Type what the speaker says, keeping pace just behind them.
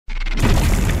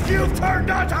you've turned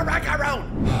on to Rykerroad.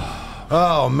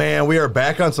 Oh man, we are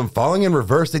back on some Falling in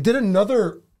Reverse. They did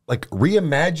another like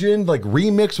reimagined, like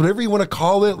remix, whatever you want to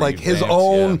call it, like his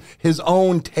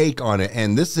own take on it.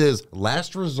 And this is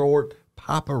Last Resort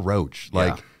Papa Roach.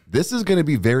 Like this is going to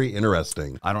be very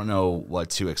interesting. I don't know what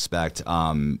to expect.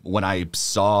 When I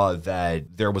saw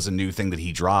that there was a new thing that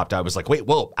he dropped, I was like, wait,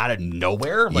 whoa, out of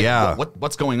nowhere? Like,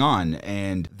 what's going on?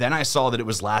 And then I saw that it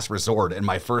was Last Resort, and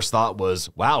my first thought was,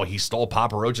 wow, he stole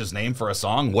Papa Roach's name for a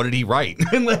song? What did he write?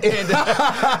 and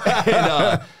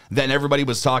then everybody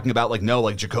was talking about, like, no,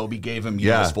 like, Jacoby gave him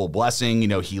his full blessing. You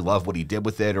know, he loved what he did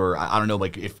with it. Or I don't know,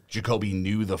 like, if Jacoby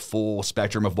knew the full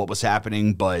spectrum of what was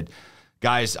happening, but...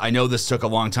 Guys, I know this took a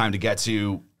long time to get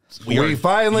to. We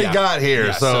finally got here.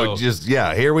 Yeah, so just,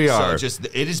 here we are. So just,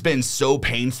 it has been so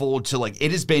painful to like, it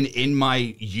has been in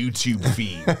my YouTube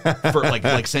feed for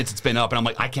like since it's been up. And I'm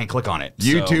like, I can't click on it.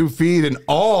 YouTube feed and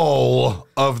all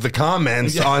of the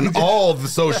comments on all of the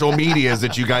social medias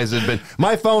that you guys have been.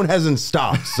 My phone hasn't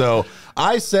stopped. So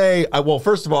I say, well,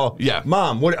 first of all,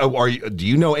 Mom, what are you? Do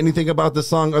you know anything about this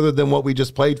song other than what we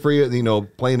just played for you? You know,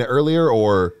 playing it earlier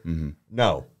or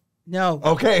no? No.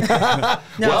 Okay. No.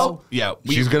 Well,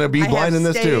 she's gonna be blind in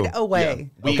this too. Away.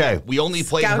 We only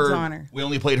played her. We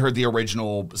only played her the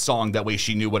original song. That way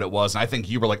she knew what it was. And I think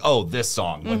you were like, "Oh, this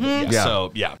song." Like,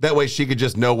 So that way she could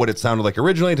just know what it sounded like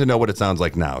originally to know what it sounds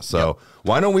like now. So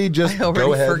why don't we just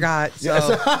go ahead? Forgot. So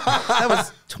that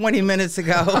was 20 minutes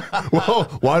ago. Well,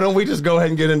 why don't we just go ahead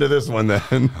and get into this one then?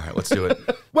 All right, let's do it.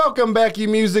 Welcome back, you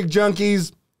music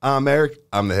junkies. I'm Eric.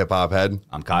 I'm the hip hop head.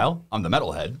 I'm Kyle. I'm the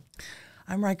metal head.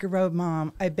 I'm Rykerroad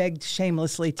Mom. I begged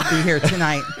shamelessly to be here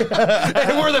tonight.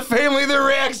 And we're the family that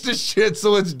reacts to shit,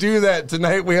 so let's do that.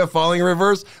 Tonight we have Falling in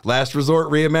Reverse, Last Resort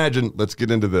Reimagined. Let's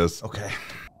get into this. Okay.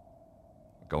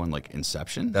 Going like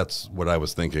Inception? That's what I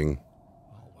was thinking.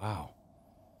 Oh,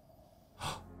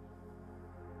 wow.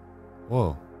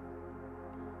 Whoa.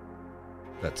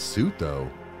 That suit,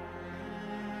 though.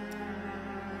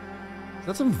 Is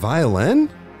that some violin?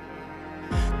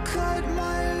 Cut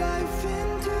my life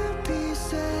into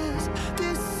pieces.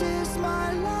 This is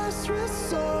my last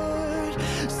resort.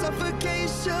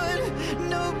 Suffocation,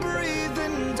 no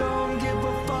breathing. Don't give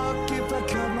a fuck if I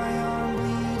cut my arm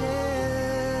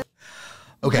bleeding.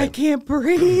 Okay. I can't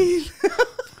breathe.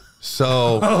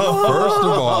 So, first of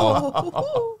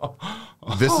all,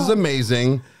 this is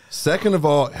amazing. Second of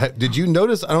all, did you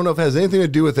notice? I don't know if it has anything to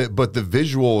do with it, but the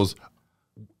visuals.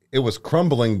 It was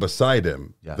crumbling beside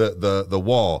him, the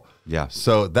wall. Yeah.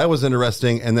 So that was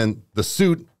interesting. And then the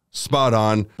suit, spot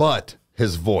on, but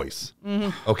his voice.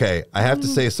 Okay, I have to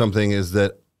say something is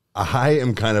that I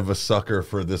am kind of a sucker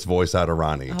for this voice out of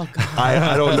Ronnie. Oh, God.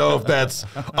 I don't know if that's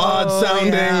odd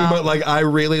sounding, but like I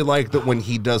really like that when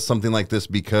he does something like this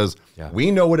because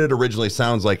we know what it originally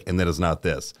sounds like and that is not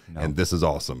this. No. And this is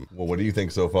awesome. Well, what do you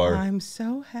think so far? I'm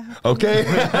so happy. Okay.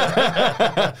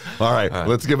 All right,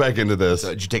 let's get back into this.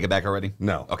 So, did you take it back already?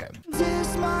 No. Okay. This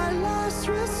is my last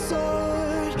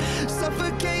resort.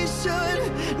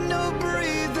 Suffocation, no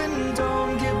breathing.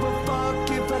 Don't give a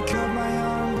fuck if I cut my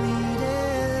arm bleeding.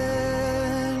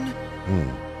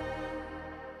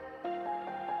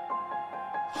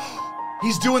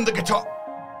 He's doing the guitar.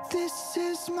 This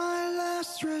is my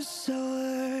last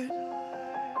resort.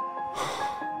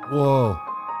 Whoa.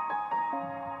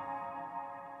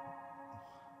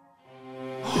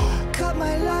 Cut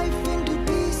my life into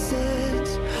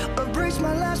pieces. Erase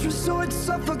my last resort.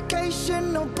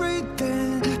 Suffocation, no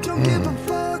breathing. Don't give a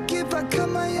fuck if I cut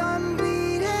my arm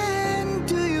bleeding.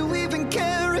 Do you even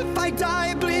care if I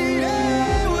die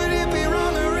bleeding? Would it be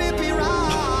wrong or it be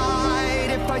right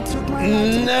if I took my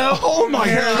life? No. Oh my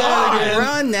God.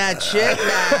 Run that shit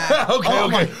back.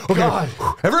 Okay.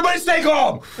 Everybody stay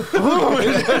calm.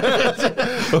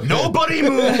 Nobody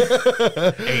move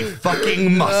a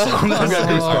fucking muscle.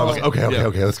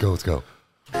 Okay. Let's go.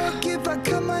 If I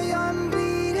cut my arm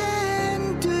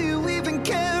bleeding, do you even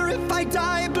care if I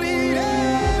die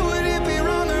bleeding? Would it be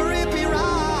wrong or it be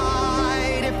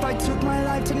right if I took my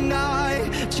life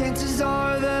tonight? Chances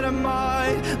are that I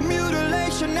might.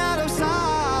 Mutilation out of sight.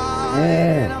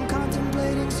 And I'm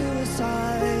contemplating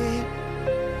suicide.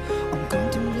 I'm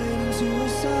contemplating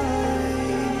suicide.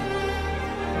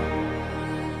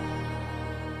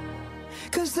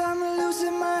 'Cause I'm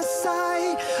losing my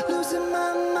sight, losing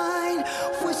my mind.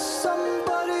 Wish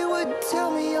somebody would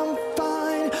tell me I'm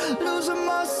fine. Losing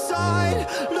my sight,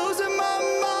 losing my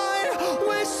mind.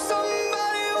 Wish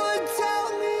somebody would tell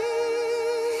me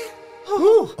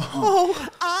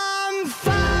I'm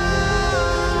fine.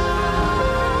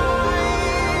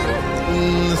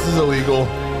 This is illegal.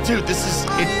 Dude, this is...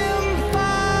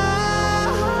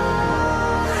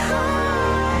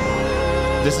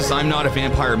 This is I'm Not a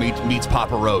Vampire meets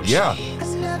Papa Roach. Yeah.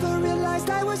 I never realized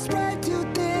I was spread too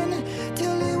thin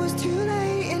till it was too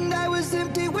late and I was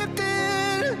empty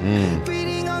within.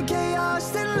 Feeding on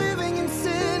chaos and living in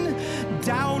sin.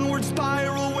 Downward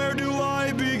spiral, where do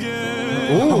I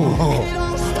begin? Ooh. It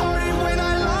all started when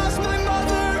I lost my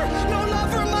mother. No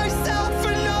love for myself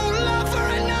and no love for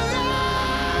another.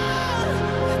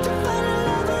 To find a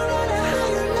lover on a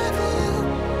higher level.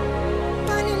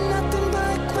 Finding nothing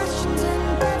but questions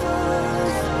and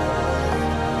devils.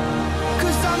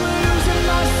 'Cause I'm losing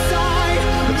my sight.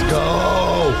 Let's go.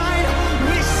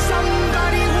 Wish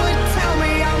somebody would tell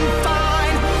me I'm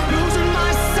fine. Losing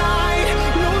my sight,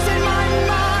 losing my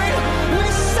mind.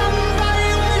 Wish somebody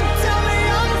would tell me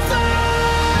I'm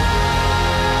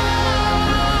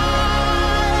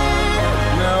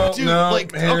fine. No, Dude, no,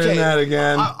 like, hearing okay, that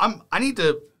again. I need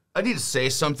to say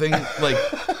something. Like,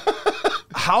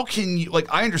 how can you, like,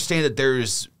 I understand that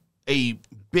there's a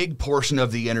big portion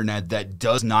of the internet that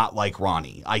does not like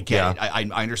Ronnie. I get it. I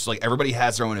understand, like, everybody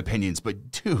has their own opinions,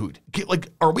 but dude, like,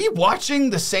 are we watching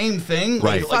the same thing?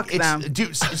 Right. Like, Fuck them.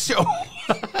 dude, so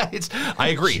I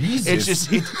agree. Jesus. It's just,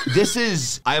 this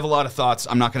is, I have a lot of thoughts.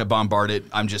 I'm not going to bombard it.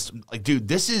 I'm just like, dude,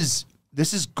 this is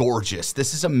gorgeous.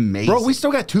 This is amazing. Bro, we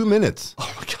still got 2 minutes.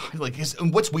 Oh my God. Like,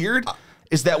 and what's weird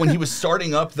is that when he was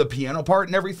starting up the piano part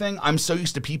and everything, I'm so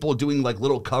used to people doing like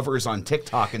little covers on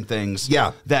TikTok and things.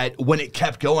 Yeah. That when it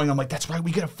kept going, I'm like, that's right,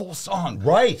 we get a full song.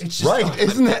 Right, It's just, right. oh,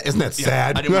 Isn't that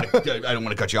sad? I don't want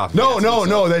to cut you off. No,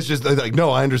 that's just like, no,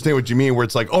 I understand what you mean, where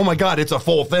it's like, oh my God, it's a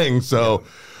full thing. So,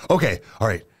 okay, all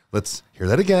right, let's hear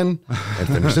that again and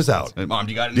finish this out. Mom,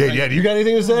 do you got anything? Yeah, do you got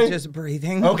anything to say? Just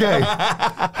breathing. Okay.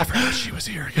 I forgot she was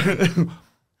here again.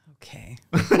 Okay.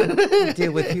 I'll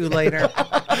deal with you later.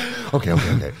 Okay.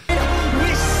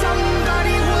 Wish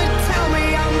somebody would tell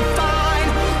me I'm fine.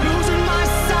 Losing my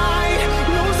sight,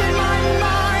 losing my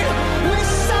mind.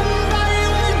 Wish somebody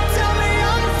would tell me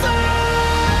I'm fine.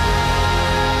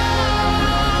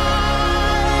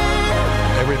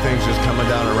 Everything's just coming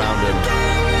down around him.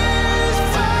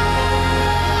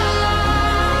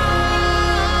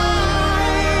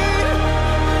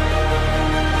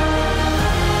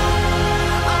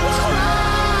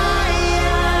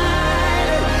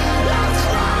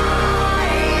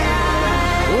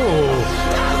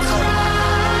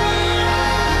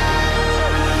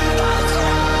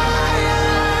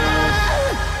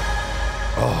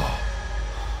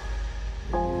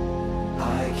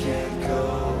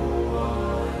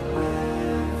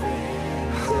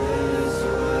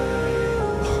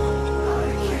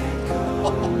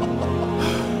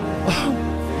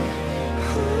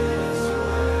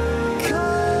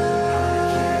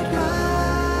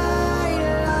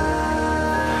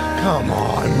 Come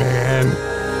on, man.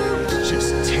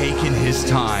 Just taking his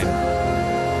time.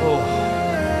 Oh.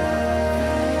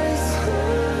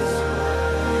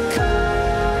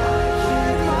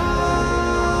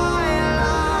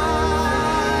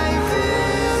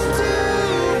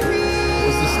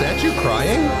 Was the statue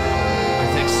crying? I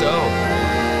think so.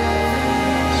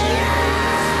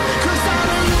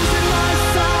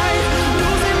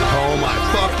 Oh my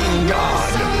fucking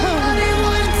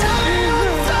God.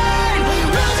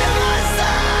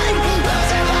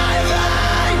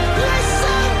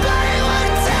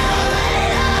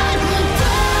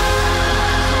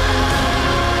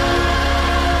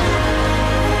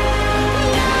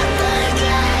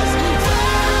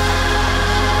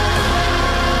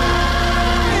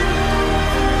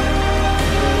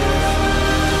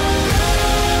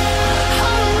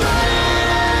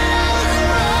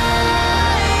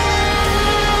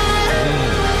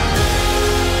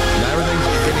 Now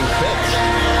everything's getting fixed.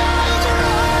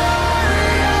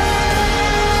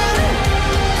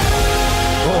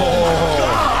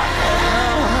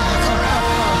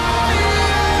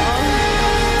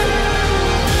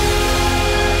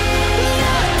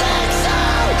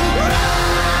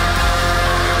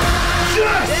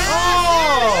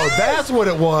 Oh, that's what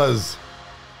it was.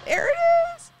 There it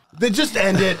is. Then just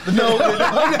end it. No,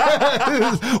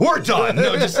 We're done.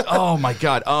 No, just, oh my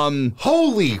God.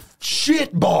 holy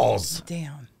shit balls.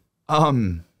 Down.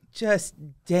 Just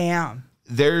down.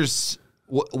 There's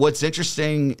what's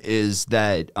interesting is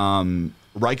that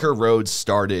Rykerroad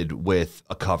started with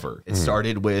a cover. It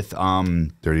started with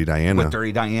Dirty Diana.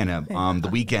 Dirty Diana, The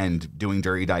Weeknd doing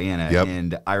Dirty Diana. Yep.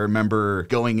 And I remember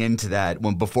going into that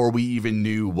before we even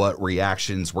knew what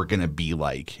reactions were going to be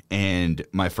like. And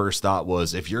my first thought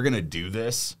was, if you're going to do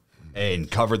this and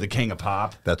cover the King of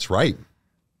Pop, That's right.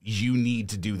 you need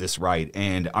to do this right.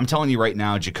 And I'm telling you right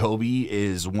now, Jacoby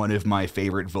is one of my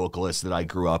favorite vocalists that I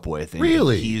grew up with. And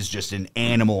Really? He's just an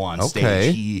animal on Okay.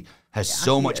 stage. He has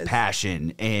so much is.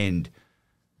 passion. And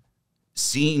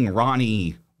seeing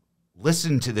Ronnie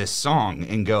listen to this song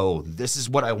and go, this is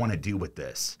what I want to do with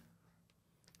this.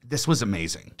 This was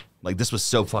amazing. Like, this was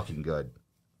so fucking good.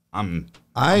 I'm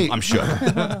shook.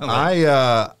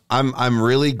 I'm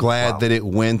really glad that it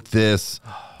went this,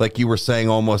 like you were saying,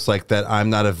 almost like that I'm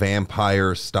Not a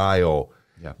Vampire style.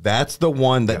 Yeah. That's the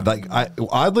one that, like,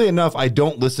 oddly enough, I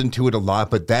don't listen to it a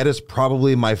lot, but that is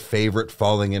probably my favorite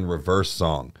Falling in Reverse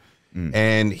song.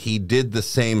 And he did the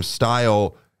same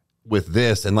style with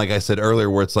this. And like I said earlier,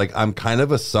 where it's like, I'm kind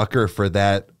of a sucker for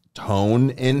that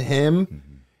tone in him.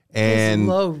 And his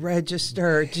low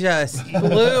register just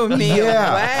blew me away.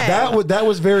 That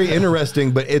was very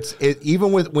interesting, but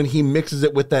even with when he mixes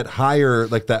it with that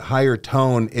higher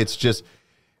tone, it's just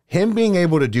him being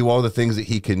able to do all the things that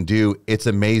he can do. It's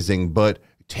amazing. But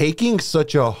taking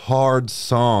such a hard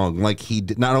song, like he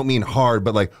did, I don't mean hard,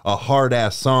 but like a hard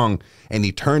ass song, and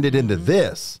he turned it into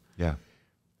this. Yeah,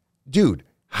 dude,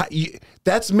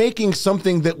 that's making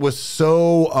something that was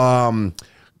so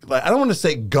I don't want to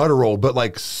say guttural, but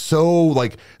like so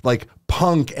like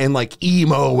punk and like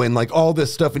emo and like all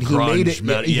this stuff, and he made it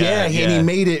and he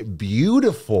made it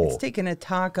beautiful. It's taking a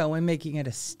taco and making it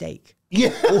a steak.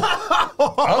 Yeah.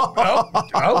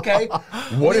 Okay.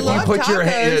 What if you put your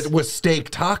hand with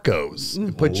steak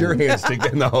tacos? Put your hands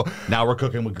together. No. Now we're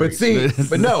cooking with grease.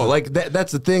 But no, like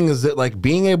that's the thing, is that like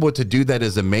being able to do that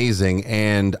is amazing.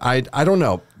 And I don't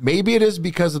know. Maybe it is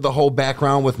because of the whole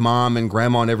background with mom and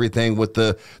grandma and everything, with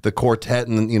the quartet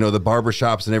and, you know, the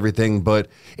barbershops and everything. But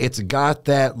it's got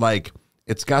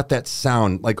that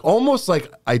sound, like almost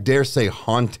like, I dare say,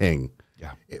 haunting.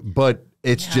 Yeah. But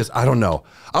it's just, I don't know.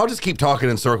 I'll just keep talking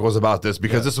in circles about this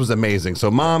because this was amazing. So,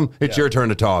 Mom, it's your turn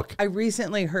to talk. I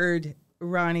recently heard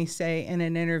Ronnie say in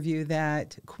an interview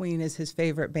that Queen is his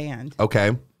favorite band.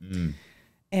 Okay.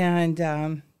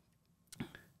 And,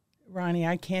 Ronnie,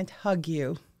 I can't hug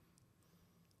you,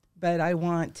 but I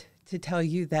want to tell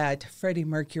you that Freddie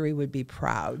Mercury would be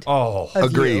proud. Oh,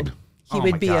 agreed. You. He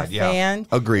would be a fan.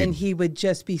 Agreed. And he would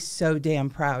just be so damn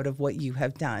proud of what you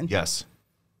have done. Yes.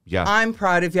 Yeah. I'm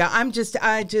proud of you.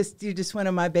 You're just one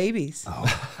of my babies.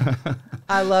 Oh.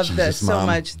 I love this so Mom.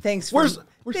 much. Thanks for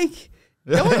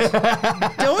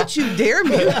don't you dare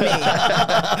mute me.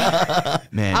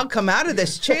 Man. I'll come out of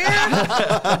this chair,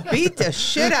 beat the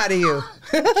shit out of you.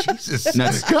 Jesus.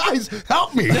 Guys,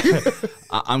 help me.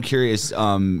 I'm curious,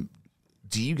 do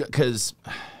you, because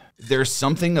there's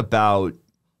something about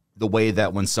the way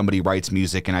that when somebody writes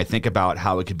music, and I think about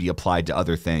how it could be applied to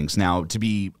other things. Now, to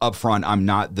be upfront, I'm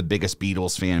not the biggest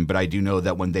Beatles fan, but I do know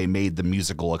that when they made the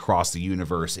musical Across the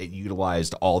Universe, it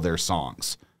utilized all their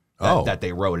songs that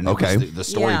they wrote, and it was the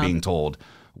story being told.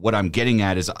 What I'm getting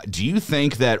at is, do you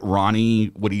think that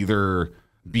Ronnie would either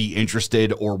be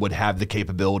interested or would have the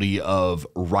capability of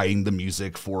writing the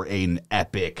music for an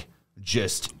epic,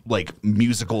 just like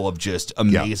musical of just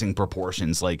amazing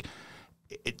proportions? Like,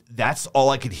 that's all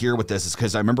I could hear with this, is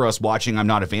because I remember us watching I'm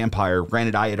Not a Vampire.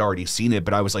 Granted, I had already seen it,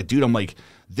 but I was like, dude, I'm like,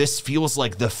 this feels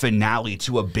like the finale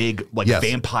to a big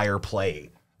vampire play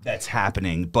that's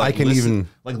happening. But I can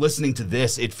listening to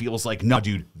this, it feels like, no,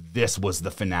 dude, this was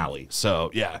the finale.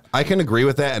 So yeah, I can agree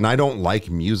with that. And I don't like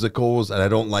musicals, and I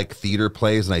don't like theater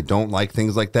plays, and I don't like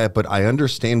things like that. But I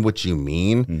understand what you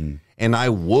mean. And I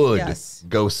would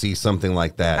go see something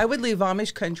like that. I would leave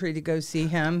Amish country to go see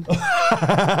him do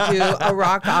a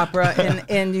rock opera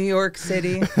in New York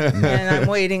City, and I'm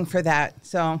waiting for that.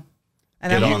 So,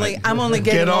 and I'm only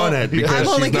getting on it, because I'm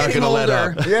only she's not getting going to let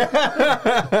older. up.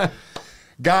 Yeah.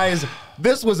 Guys,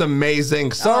 this was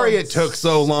amazing. Sorry it took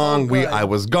so long. I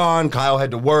was gone. Kyle had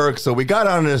to work, so we got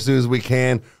on it as soon as we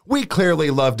can. We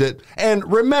clearly loved it.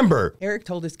 And remember, Eric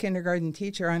told his kindergarten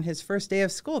teacher on his first day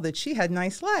of school that she had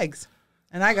nice legs.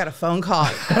 And I got a phone call.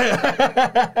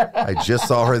 I just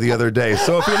saw her the other day.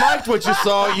 So if you liked what you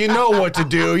saw, you know what to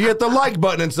do. You hit the like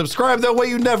button and subscribe. That way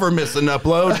you never miss an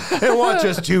upload. And watch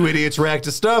us two idiots react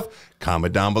to stuff.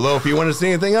 Comment down below if you want to see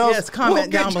anything else. Yes,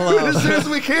 comment down below. As soon as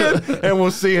we can. And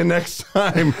we'll see you next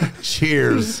time.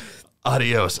 Cheers.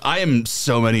 Adios. I am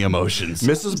so many emotions.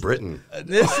 Mrs. Britton.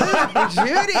 This is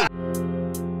Judy.